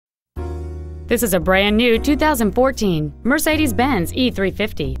This is a brand new 2014 Mercedes-Benz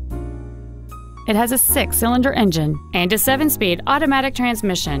E350. It has a 6-cylinder engine and a 7-speed automatic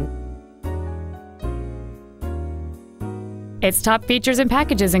transmission. Its top features and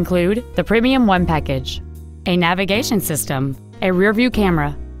packages include the Premium One package, a navigation system, a rear-view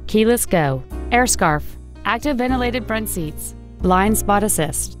camera, keyless go, air scarf, active ventilated front seats, blind spot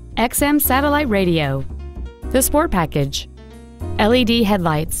assist, XM satellite radio, the Sport package, LED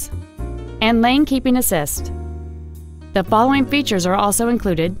headlights, and lane keeping assist. The following features are also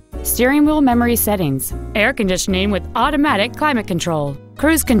included: steering wheel memory settings, air conditioning with automatic climate control,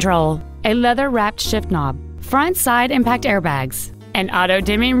 cruise control, a leather-wrapped shift knob, front side impact airbags, an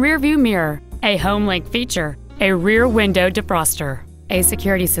auto-dimming rear-view mirror, a home link feature, a rear window defroster, a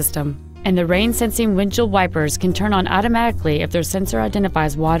security system, and the rain-sensing windshield wipers can turn on automatically if their sensor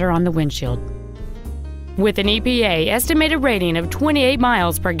identifies water on the windshield. With an EPA estimated rating of 28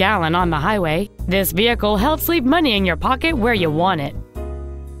 miles per gallon on the highway, this vehicle helps leave money in your pocket where you want it.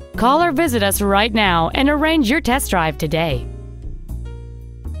 Call or visit us right now and arrange your test drive today.